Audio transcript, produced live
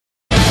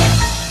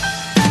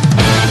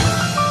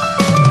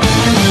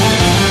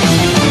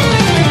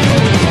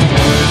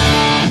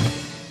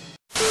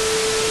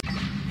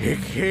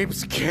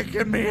keeps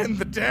kicking me in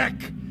the dick.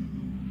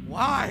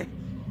 Why?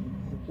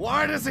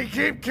 Why does he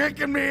keep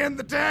kicking me in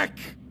the dick?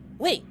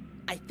 Wait,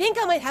 I think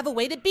I might have a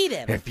way to beat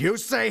him. If you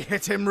say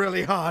hit him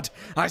really hard,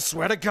 I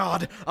swear to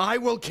God, I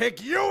will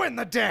kick you in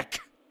the dick.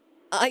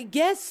 I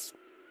guess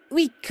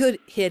we could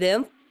hit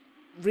him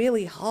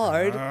really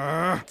hard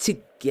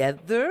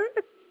together?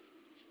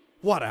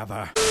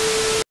 Whatever.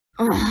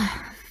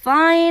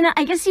 Fine,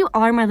 I guess you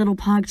are my little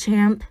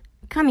PogChamp.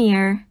 Come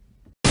here.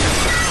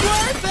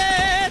 Worth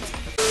it!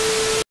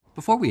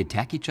 Before we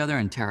attack each other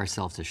and tear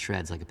ourselves to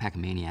shreds like a pack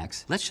of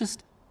maniacs, let's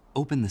just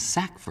open the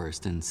sack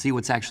first and see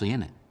what's actually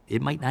in it.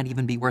 It might not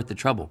even be worth the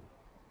trouble.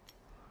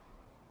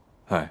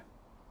 Hi.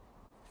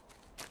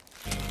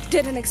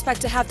 Didn't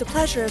expect to have the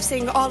pleasure of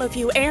seeing all of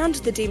you and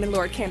the Demon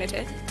Lord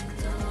candidate.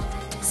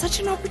 Such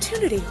an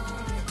opportunity.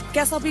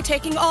 Guess I'll be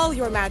taking all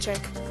your magic.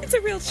 It's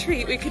a real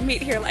treat we could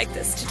meet here like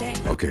this today.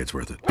 Okay, it's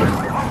worth it.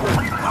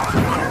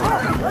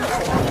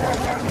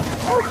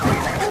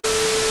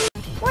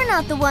 We're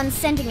not the ones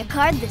sending a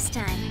card this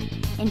time.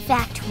 In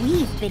fact,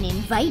 we've been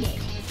invited.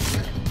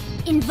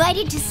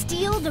 Invited to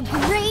steal the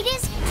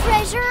greatest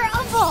treasure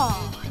of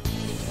all.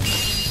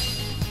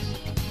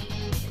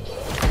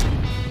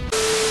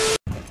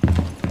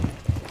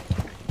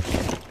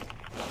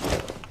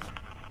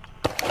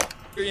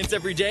 Experience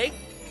every day.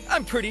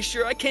 I'm pretty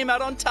sure I came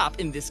out on top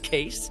in this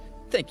case.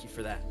 Thank you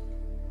for that.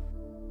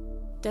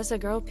 Does a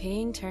girl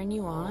peeing turn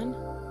you on?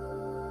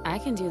 I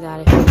can do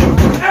that if you want.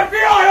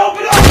 FBI,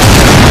 open up!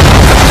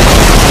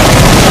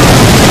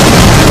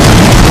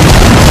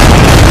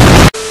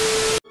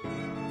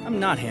 I'm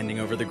not handing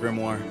over the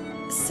grimoire.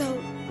 So,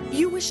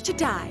 you wish to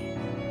die?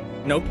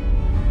 Nope.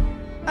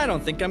 I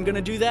don't think I'm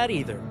gonna do that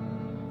either.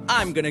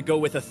 I'm gonna go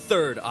with a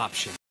third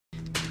option.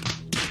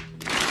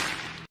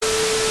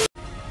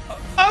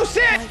 Oh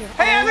shit!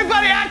 Hey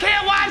everybody, I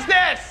can't watch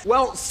this!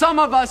 Well, some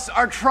of us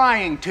are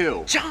trying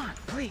to. John,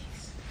 please.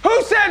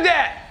 Who said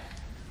that?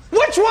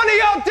 Which one of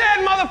y'all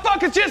dead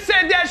motherfuckers just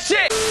said that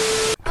shit?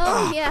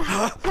 Oh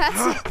yeah,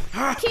 that's it.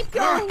 Keep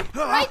going.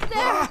 Right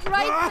there,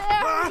 right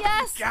there.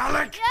 Yes.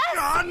 Gallic Yes.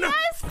 gun.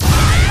 Yes.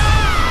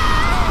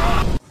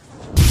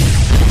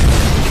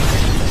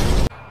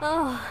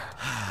 Oh,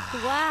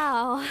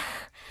 wow.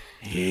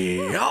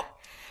 Yup.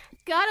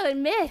 Gotta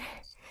admit,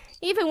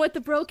 even with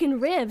the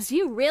broken ribs,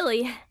 you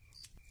really...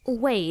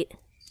 Wait,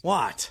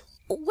 What?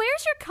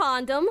 where's your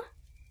condom?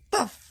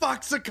 The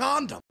fuck's a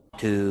condom?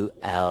 2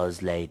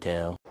 hours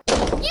later. You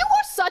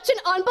are such an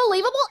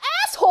unbelievable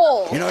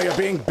asshole! You know, you're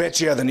being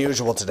bitchier than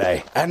usual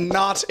today, and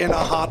not in a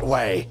hot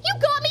way. You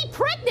got me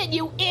pregnant,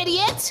 you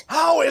idiot!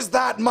 How is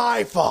that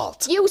my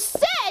fault? You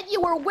said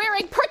you were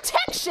wearing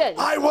protection!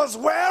 I was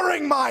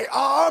wearing my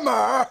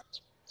armor!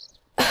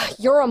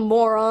 You're a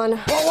moron.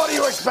 Well, what do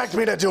you expect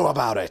me to do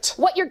about it?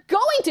 What you're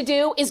going to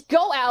do is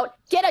go out,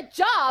 get a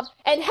job,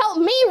 and help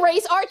me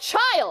raise our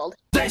child!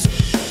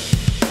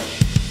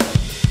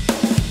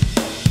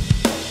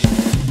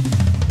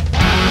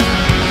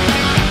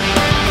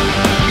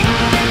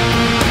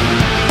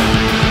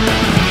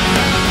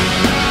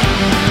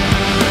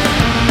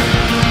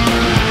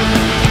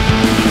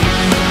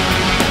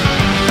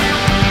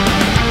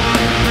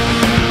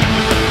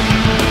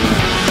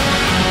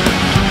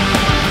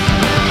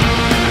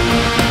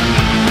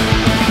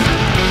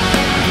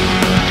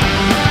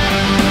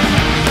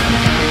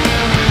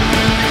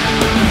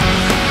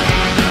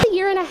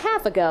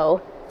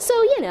 Ago. So,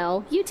 you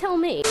know, you tell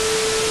me.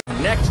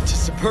 Next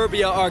to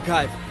Superbia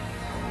Archive.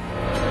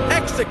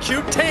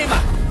 Execute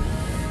Tama!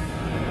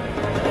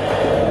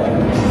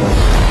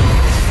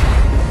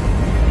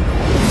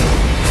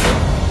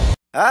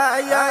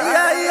 Ay, ay,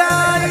 ay,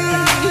 ay.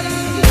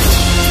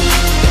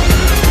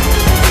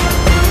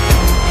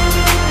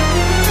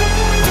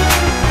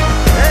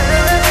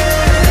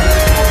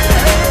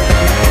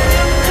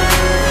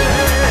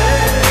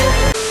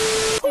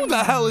 Who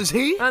the hell is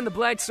he? I'm the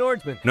Black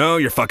Swordsman. No,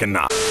 you're fucking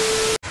not.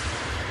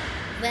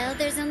 Well,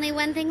 there's only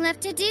one thing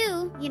left to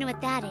do. You know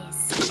what that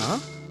is? Huh?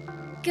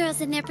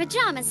 Girls in their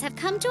pajamas have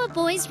come to a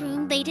boy's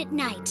room late at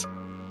night.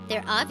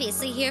 They're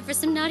obviously here for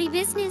some naughty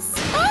business.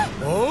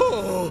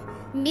 Oh!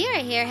 Mira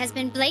here has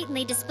been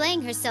blatantly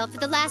displaying herself for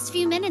the last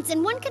few minutes,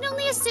 and one can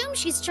only assume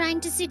she's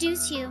trying to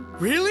seduce you.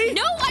 Really?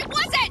 No, I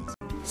wasn't!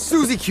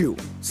 Susie Q,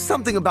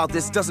 something about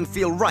this doesn't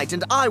feel right,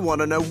 and I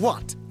want to know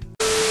what.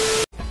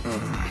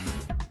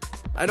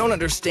 I don't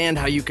understand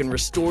how you can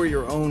restore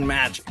your own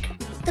magic.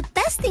 The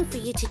best thing for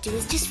you to do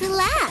is just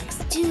relax.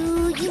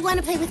 Do you want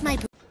to play with my...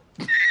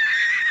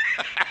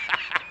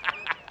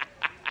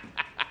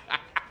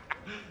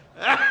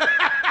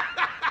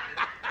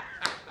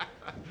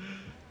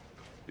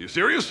 You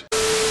serious?